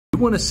You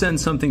want to send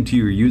something to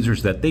your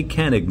users that they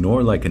can't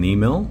ignore, like an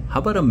email? How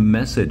about a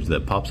message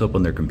that pops up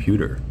on their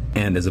computer?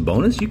 And as a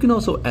bonus, you can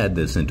also add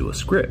this into a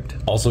script.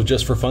 Also,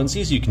 just for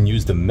funsies, you can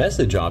use the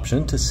message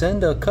option to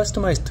send a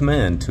customized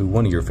command to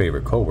one of your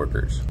favorite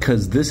coworkers,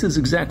 because this is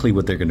exactly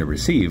what they're going to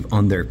receive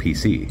on their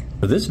PC.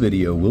 For this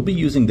video, we'll be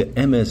using the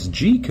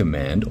MSG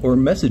command or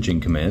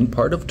messaging command,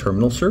 part of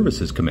terminal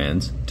services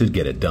commands, to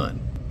get it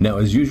done. Now,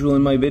 as usual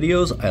in my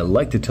videos, I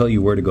like to tell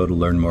you where to go to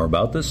learn more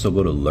about this, so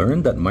go to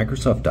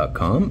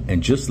learn.microsoft.com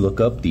and just look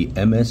up the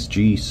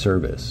MSG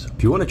service.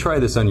 If you want to try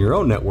this on your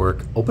own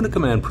network, open a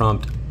command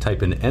prompt,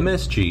 type in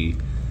MSG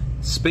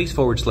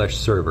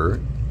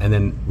 /server, and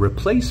then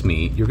replace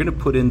me. You're going to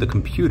put in the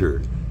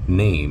computer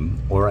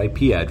name or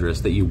IP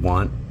address that you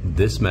want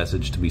this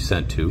message to be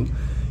sent to.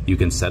 You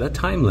can set a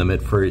time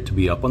limit for it to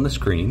be up on the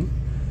screen.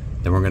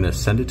 Then we're going to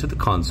send it to the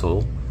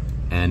console,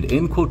 and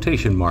in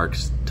quotation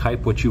marks,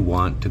 type what you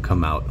want to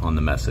come out on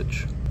the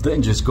message.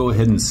 Then just go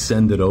ahead and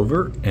send it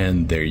over,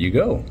 and there you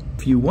go.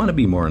 If you want to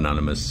be more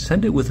anonymous,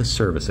 send it with a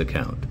service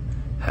account.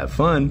 Have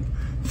fun.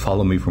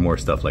 Follow me for more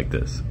stuff like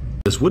this.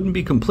 This wouldn't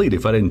be complete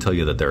if I didn't tell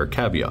you that there are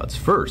caveats.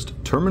 First,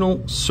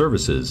 terminal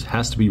services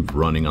has to be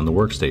running on the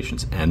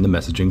workstations and the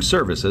messaging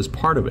service as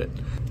part of it.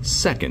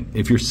 Second,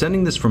 if you're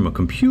sending this from a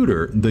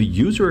computer, the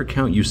user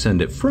account you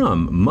send it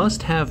from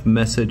must have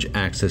message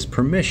access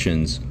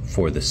permissions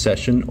for the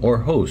session or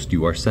host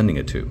you are sending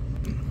it to.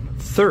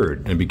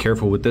 Third, and be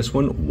careful with this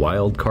one,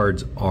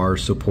 wildcards are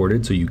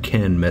supported, so you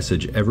can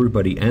message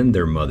everybody and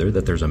their mother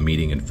that there's a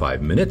meeting in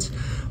 5 minutes,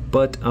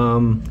 but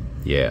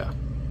yeah,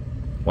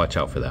 watch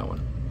out for that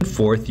one.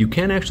 Fourth, you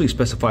can actually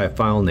specify a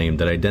file name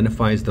that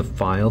identifies the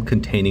file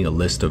containing a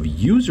list of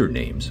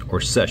usernames or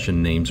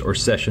session names or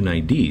session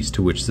IDs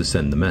to which to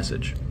send the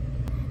message.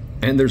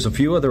 And there's a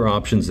few other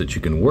options that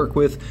you can work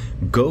with.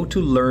 Go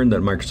to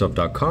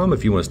learn.microsoft.com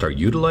if you want to start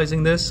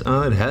utilizing this.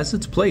 It has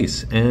its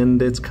place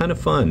and it's kind of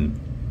fun,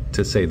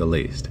 to say the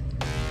least.